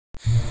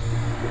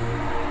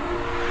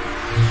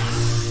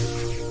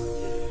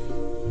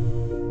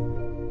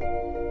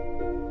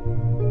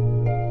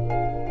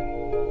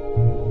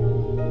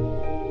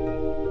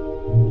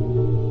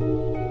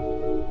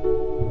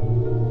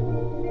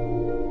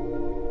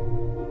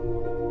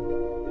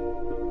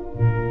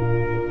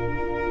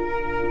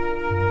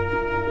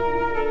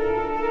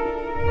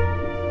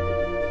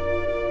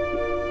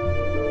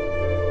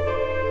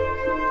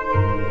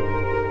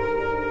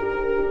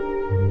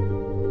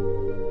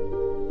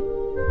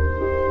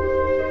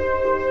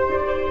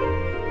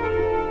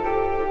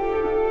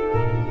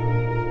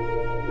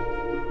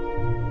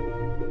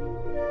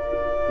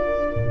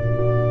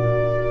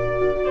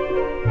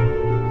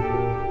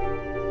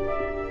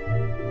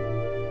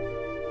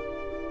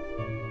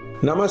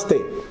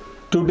Namaste.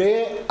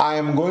 Today I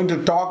am going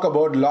to talk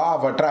about law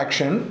of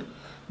attraction.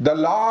 The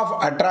law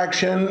of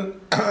attraction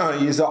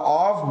is an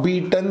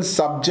off-beaten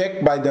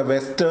subject by the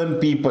Western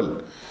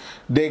people.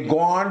 They go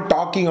on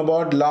talking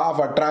about law of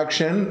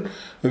attraction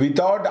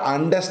without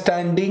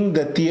understanding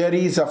the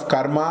theories of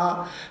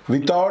karma,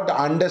 without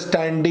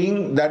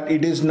understanding that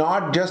it is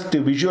not just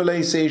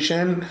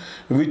visualization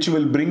which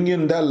will bring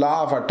in the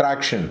law of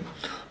attraction.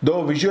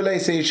 Though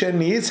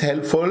visualization is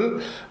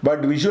helpful, but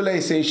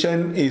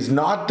visualization is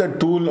not the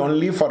tool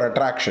only for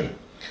attraction.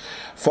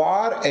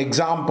 For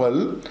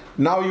example,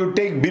 now you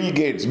take Bill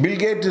Gates. Bill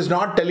Gates is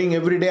not telling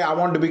every day, I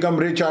want to become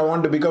rich, I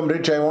want to become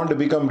rich, I want to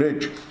become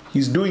rich.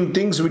 He's doing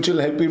things which will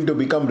help him to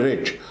become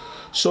rich.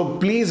 So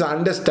please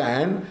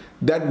understand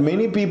that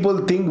many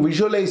people think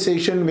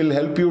visualization will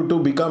help you to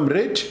become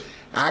rich.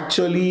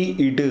 Actually,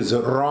 it is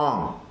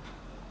wrong.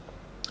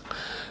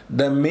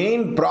 The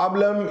main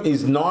problem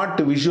is not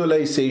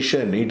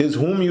visualization. It is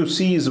whom you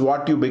see is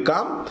what you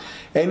become.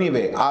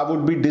 Anyway, I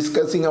would be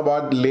discussing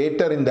about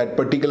later in that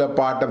particular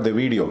part of the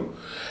video.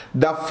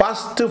 The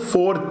first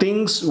four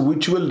things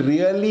which will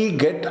really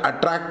get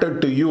attracted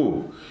to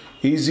you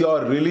is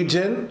your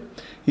religion,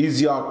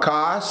 is your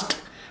caste,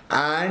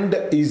 and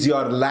is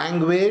your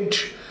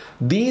language.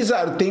 These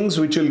are things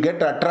which will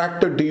get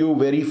attracted to you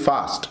very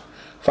fast.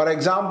 For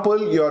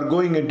example, you are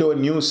going into a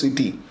new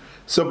city.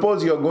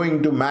 Suppose you are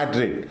going to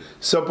Madrid.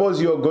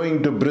 Suppose you are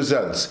going to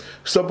Brussels.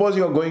 Suppose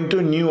you are going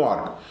to New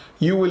York.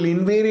 You will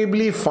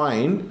invariably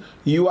find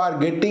you are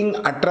getting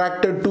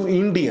attracted to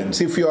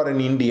Indians. If you are an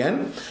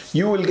Indian,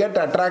 you will get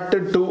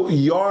attracted to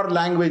your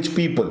language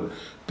people.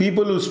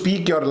 People who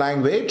speak your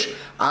language,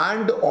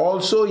 and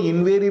also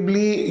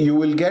invariably you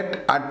will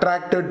get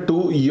attracted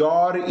to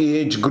your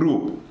age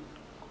group.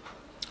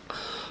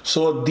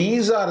 So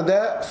these are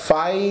the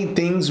 5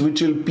 things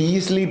which will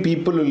easily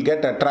people will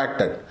get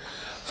attracted.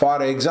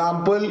 For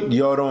example,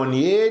 your own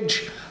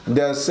age.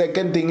 The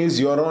second thing is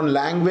your own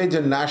language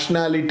and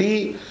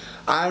nationality,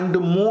 and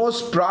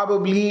most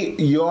probably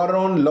your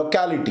own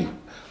locality.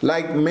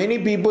 Like many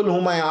people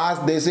whom I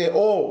ask, they say,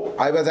 oh,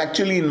 I was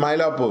actually in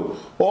Mylapore.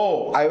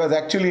 Oh, I was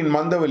actually in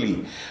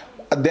Mandavali.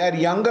 Their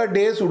younger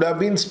days would have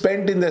been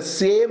spent in the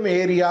same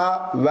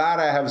area where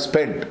I have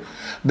spent.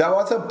 There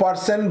was a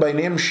person by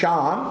name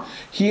Shyam.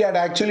 He had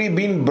actually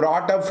been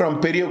brought up from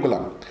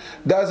Perikulam.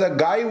 There's a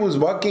guy who's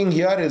working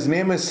here. His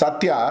name is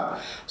Satya.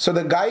 So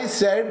the guy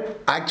said,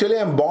 actually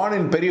I'm born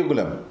in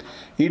Perikulam.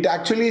 It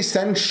actually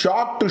sent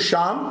shock to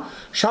Shyam.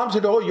 Shyam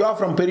said, oh, you are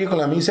from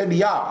Perikulam. He said,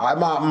 yeah,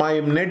 my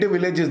native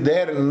village is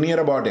there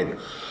near about it.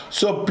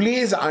 So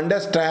please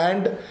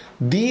understand,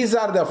 these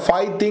are the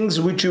 5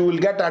 things which you will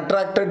get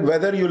attracted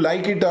whether you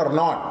like it or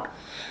not.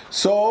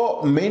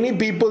 So many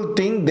people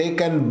think they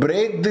can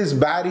break this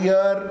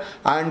barrier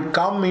and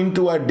come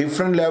into a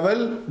different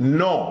level.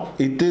 No,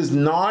 it is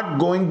not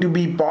going to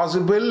be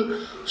possible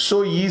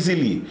so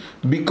easily,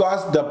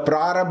 because the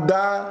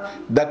prarabdha,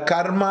 the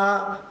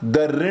karma,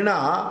 the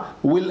rina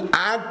will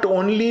act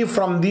only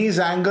from these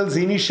angles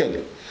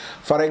initially.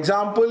 For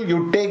example,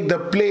 you take the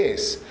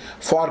place.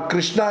 For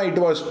Krishna, it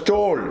was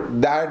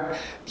told that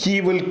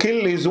he will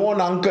kill his own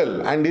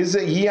uncle, and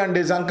he and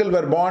his uncle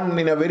were born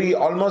in a very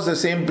almost the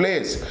same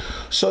place.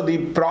 So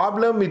the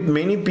problem with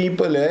many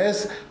people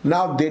is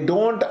now they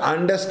don't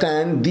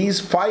understand these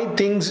 5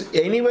 things.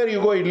 Anywhere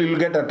you go, it will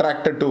get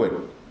attracted to it.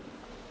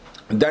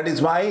 That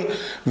is why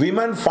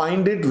women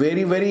find it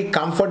very, very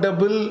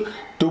comfortable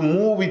to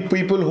move with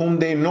people whom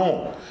they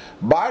know.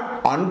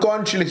 But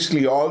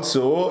unconsciously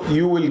also,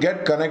 you will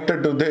get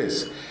connected to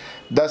this.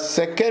 The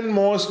second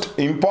most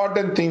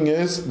important thing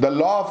is the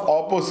law of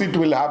opposite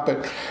will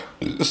happen.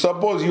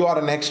 Suppose you are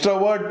an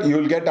extrovert, you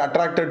will get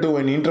attracted to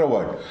an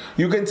introvert.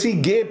 You can see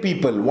gay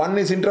people, one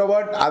is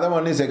introvert, other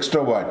one is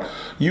extrovert.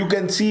 You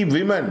can see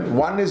women,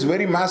 one is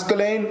very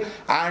masculine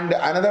and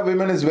another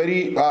woman is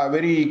very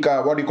very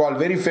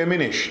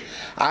feminish.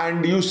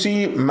 And you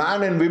see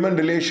man and women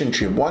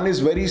relationship, one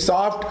is very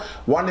soft,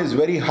 one is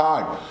very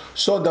hard.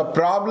 So the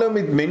problem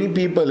with many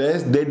people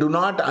is they do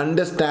not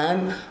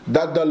understand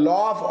that the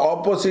law of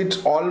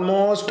opposites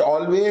almost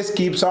always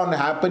keeps on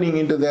happening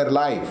into their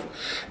life.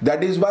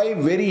 That is why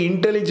very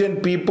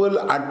intelligent people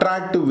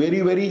attract to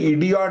very, very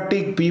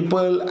idiotic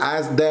people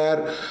as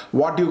their,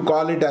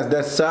 as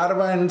their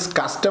servants,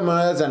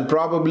 customers, and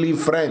probably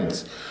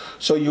friends.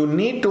 So you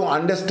need to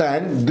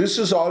understand this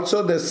is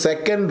also the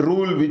second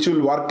rule which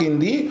will work in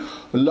the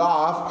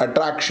law of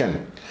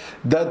attraction.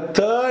 The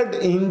third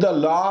in the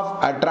law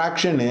of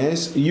attraction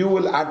is you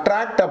will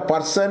attract a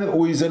person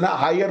who is in a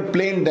higher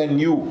plane than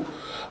you.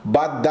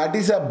 But that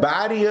is a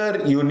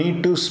barrier you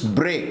need to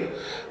break.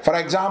 For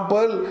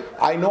example,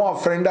 I know a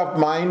friend of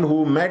mine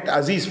who met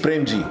Aziz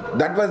Premji.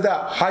 That was the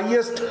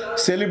highest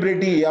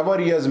celebrity ever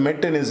he has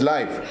met in his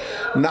life.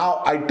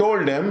 Now I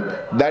told him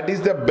that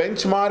is the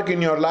benchmark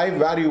in your life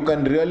where you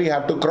can really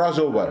have to cross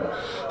over.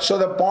 So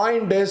the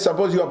point is,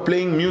 suppose you are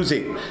playing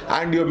music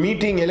and you are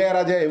meeting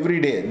Ilayaraja every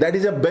day. That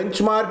is a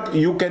benchmark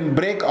you can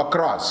break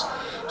across.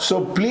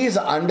 So please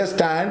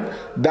understand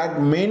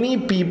that many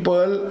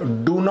people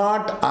do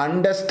not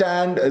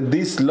understand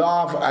this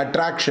law of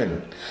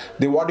attraction.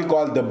 What you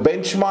call the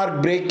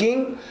benchmark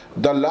breaking,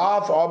 the law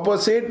of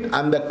opposite,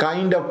 and the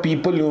kind of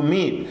people you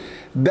meet.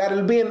 There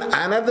will be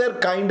another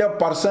kind of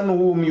person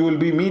whom you will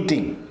be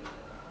meeting.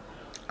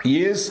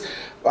 Yes,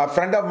 a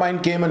friend of mine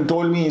came and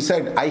told me, he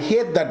said, I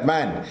hate that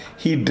man.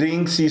 He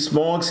drinks, he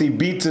smokes, he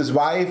beats his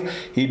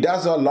wife, he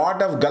does a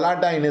lot of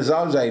galata in his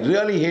house. I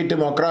really hate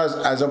him across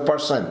as a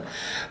person.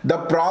 The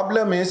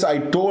problem is, I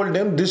told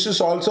him, this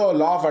is also a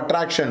law of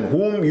attraction.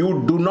 Whom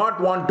you do not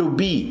want to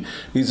be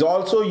is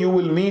also you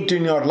will meet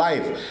in your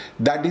life.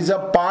 That is a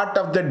part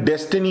of the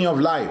destiny of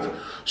life.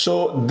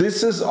 So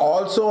this is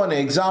also an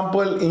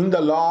example in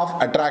the law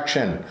of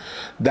attraction.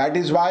 That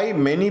is why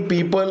many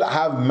people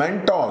have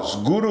mentors,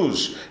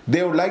 gurus.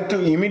 They would like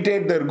to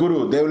imitate their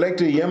guru. They would like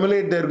to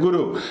emulate their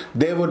guru.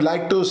 They would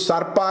like to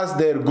surpass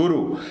their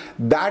guru.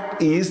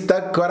 That is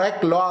the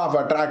correct law of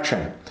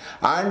attraction.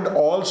 And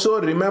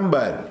also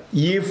remember,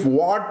 if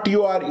what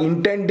you are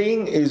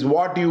intending is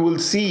what you will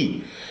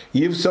see.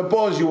 If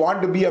suppose you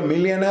want to be a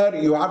millionaire,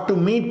 you have to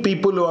meet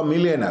people who are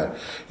millionaire.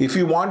 If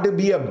you want to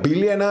be a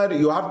billionaire,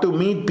 you have to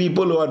meet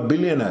people who are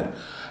billionaire.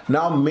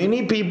 Now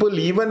many people,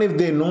 even if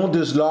they know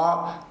this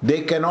law,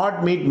 they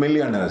cannot meet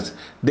millionaires.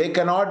 They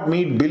cannot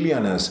meet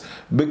billionaires,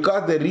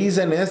 because the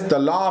reason is the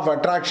law of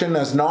attraction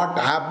has not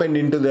happened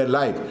into their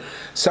life.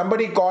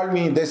 Somebody called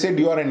me, they said,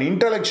 you are an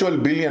intellectual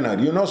billionaire.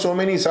 You know so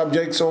many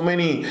subjects, so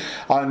many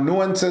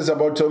nuances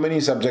about so many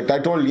subjects. I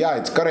told, yeah,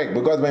 it's correct,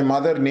 because my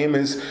mother's name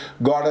is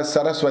Goddess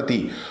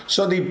Saraswati.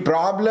 So the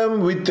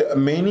problem with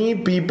many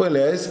people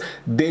is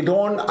they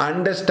don't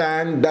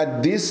understand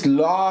that this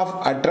law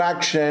of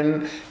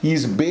attraction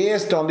is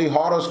based on the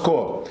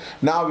horoscope.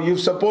 Now, if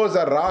suppose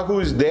a Rahu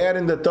is there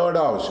in the third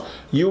house,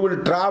 you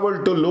will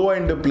travel to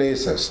low-end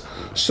places.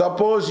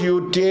 Suppose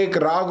you take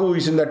Rahu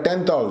is in the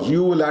 10th house,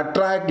 you will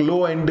attract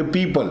low-end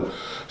people.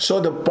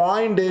 So the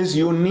point is,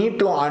 you need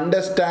to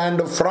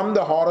understand from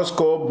the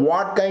horoscope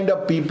what kind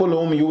of people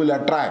whom you will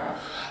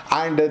attract.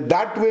 And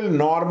that will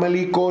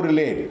normally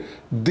correlate.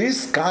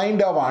 This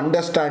kind of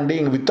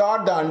understanding,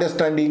 without the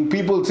understanding,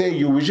 people say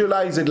you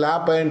visualize it will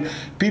happen,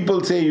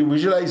 people say you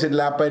visualize it will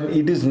happen,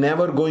 it is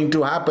never going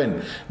to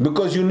happen,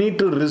 because you need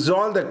to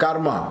resolve the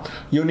karma.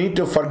 You need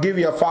to forgive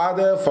your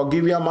father,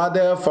 forgive your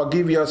mother,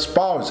 forgive your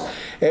spouse.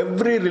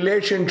 Every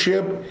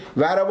relationship,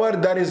 wherever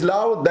there is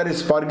love, there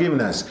is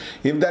forgiveness.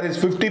 If there is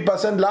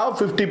 50% love,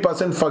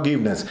 50%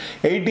 forgiveness.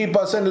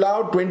 80%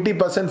 love,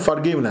 20%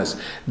 forgiveness.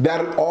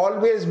 There will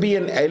always be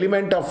an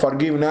element of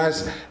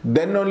forgiveness,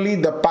 then only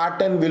the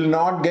pattern will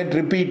not get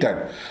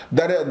repeated.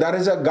 There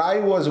is a guy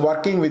who was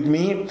working with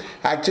me.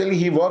 Actually,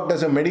 he worked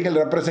as a medical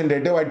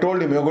representative. I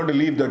told him, you're going to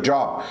leave the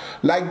job.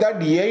 Like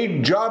that,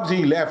 8 jobs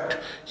he left.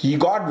 He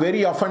got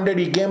very offended.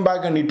 He came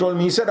back and he told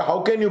me, he said,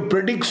 how can you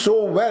predict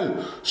so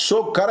well,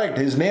 so correct?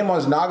 His name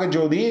was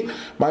Nagajodi.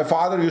 My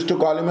father used to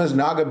call him as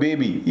Naga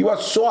Baby. He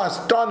was so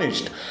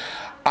astonished.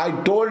 I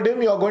told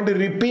him, you're going to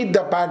repeat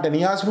the pattern.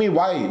 He asked me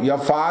why. Your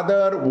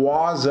father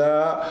was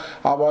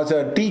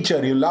a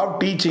teacher. You love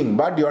teaching,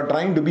 but you're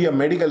trying to be a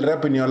medical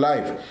rep in your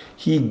life.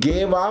 He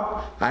gave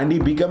up and he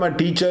became a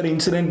teacher.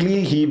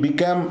 Incidentally, he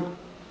became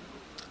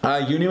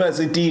a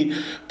university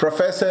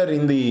professor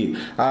in the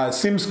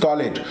Sims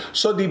College.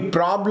 So the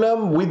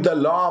problem with the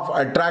law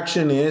of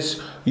attraction is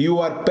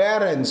your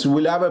parents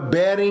will have a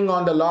bearing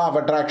on the law of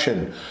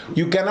attraction.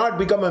 You cannot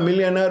become a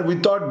millionaire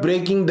without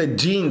breaking the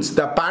genes,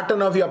 the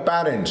pattern of your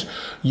parents.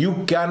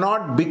 You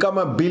cannot become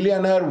a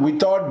billionaire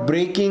without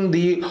breaking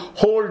the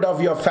hold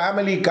of your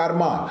family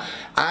karma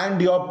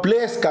and your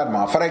place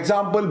karma. For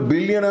example,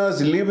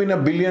 billionaires live in a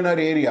billionaire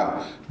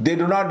area. They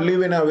do not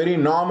live in a very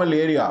normal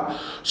area.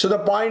 So the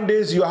point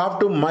is, you have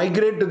to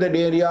migrate to that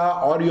area,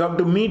 or you have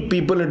to meet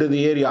people into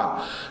the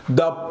area.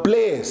 The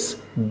place,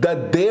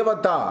 the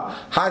Devata,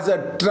 has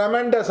a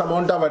tremendous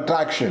amount of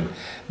attraction.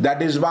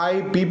 That is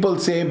why people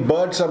say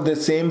birds of the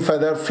same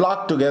feather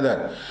flock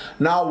together.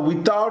 Now,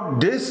 without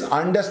this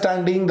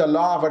understanding the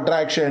law of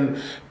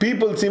attraction,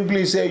 people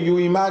simply say, you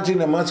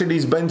imagine a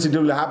Mercedes-Benz, it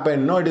will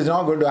happen. No, it is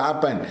not going to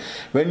happen.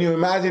 When you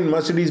imagine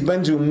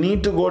Mercedes-Benz, you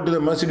need to go to the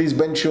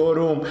Mercedes-Benz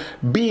showroom,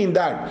 be in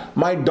that.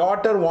 My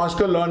daughter wants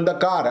to learn the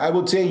car. I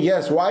would say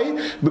yes.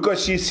 Why?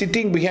 Because she's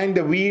sitting behind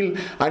the wheel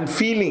and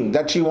feeling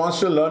that she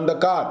wants to learn the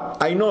car.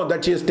 I know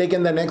that she has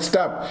taken the next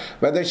step,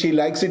 whether she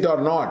likes it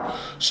or not.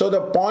 So the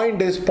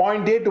point is,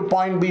 point A to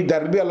point B, there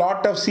will be a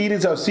lot of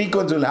series of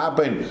sequence will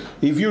happen.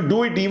 If you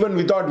do it even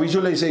without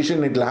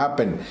visualization, it will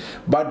happen.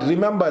 But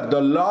remember,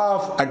 the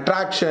law of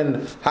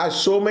attraction has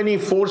so many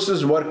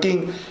forces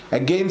working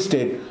against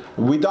it.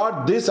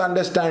 Without this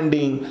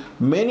understanding,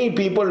 many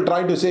people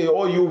try to say,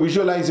 oh, you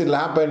visualize it'll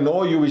happen,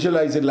 oh, you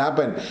visualize it'll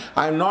happen.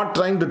 I'm not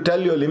trying to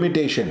tell you a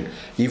limitation.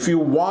 If you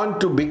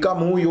want to become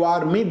who you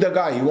are, meet the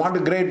guy. You want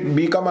to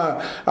become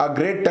a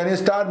great tennis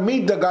star,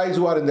 meet the guys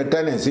who are in the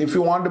tennis. If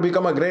you want to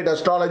become a great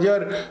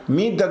astrologer,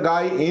 meet the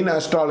guy in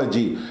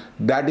astrology.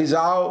 That is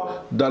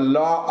how the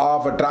law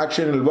of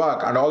attraction will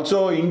work. And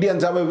also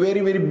Indians have a very,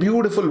 very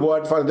beautiful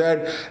word for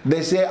that.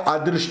 They say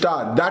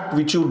adrishta, that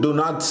which you do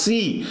not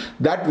see,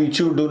 that which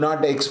you do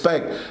not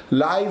expect.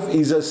 Life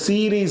is a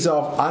series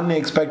of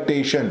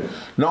unexpectation,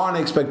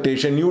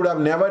 non-expectation. You would have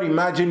never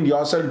imagined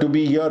yourself to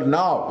be here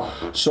now.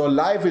 So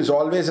life is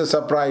always a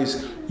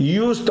surprise.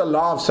 Use the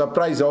law of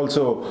surprise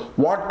also.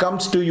 What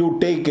comes to you,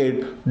 take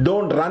it.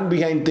 Don't run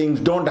behind things.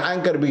 Don't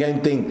hanker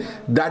behind things.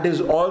 That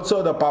is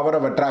also the power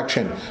of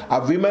attraction. A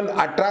woman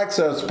attracts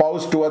her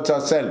spouse towards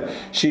herself.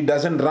 She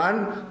doesn't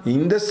run.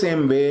 In the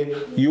same way,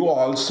 you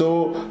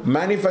also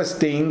manifest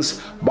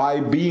things by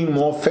being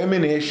more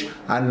feminine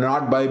and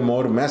not by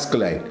more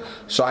masculine.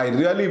 So I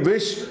really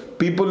wish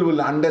people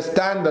will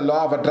understand the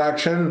law of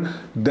attraction.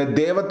 The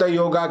Devata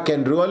Yoga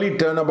can really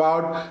turn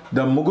about.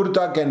 The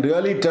Muhurta can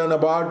really turn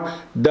about.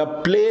 The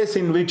place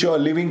in which you are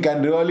living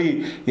can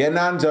really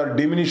enhance or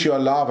diminish your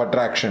law of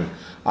attraction.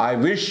 I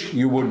wish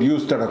you would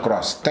use that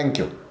across. Thank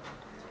you.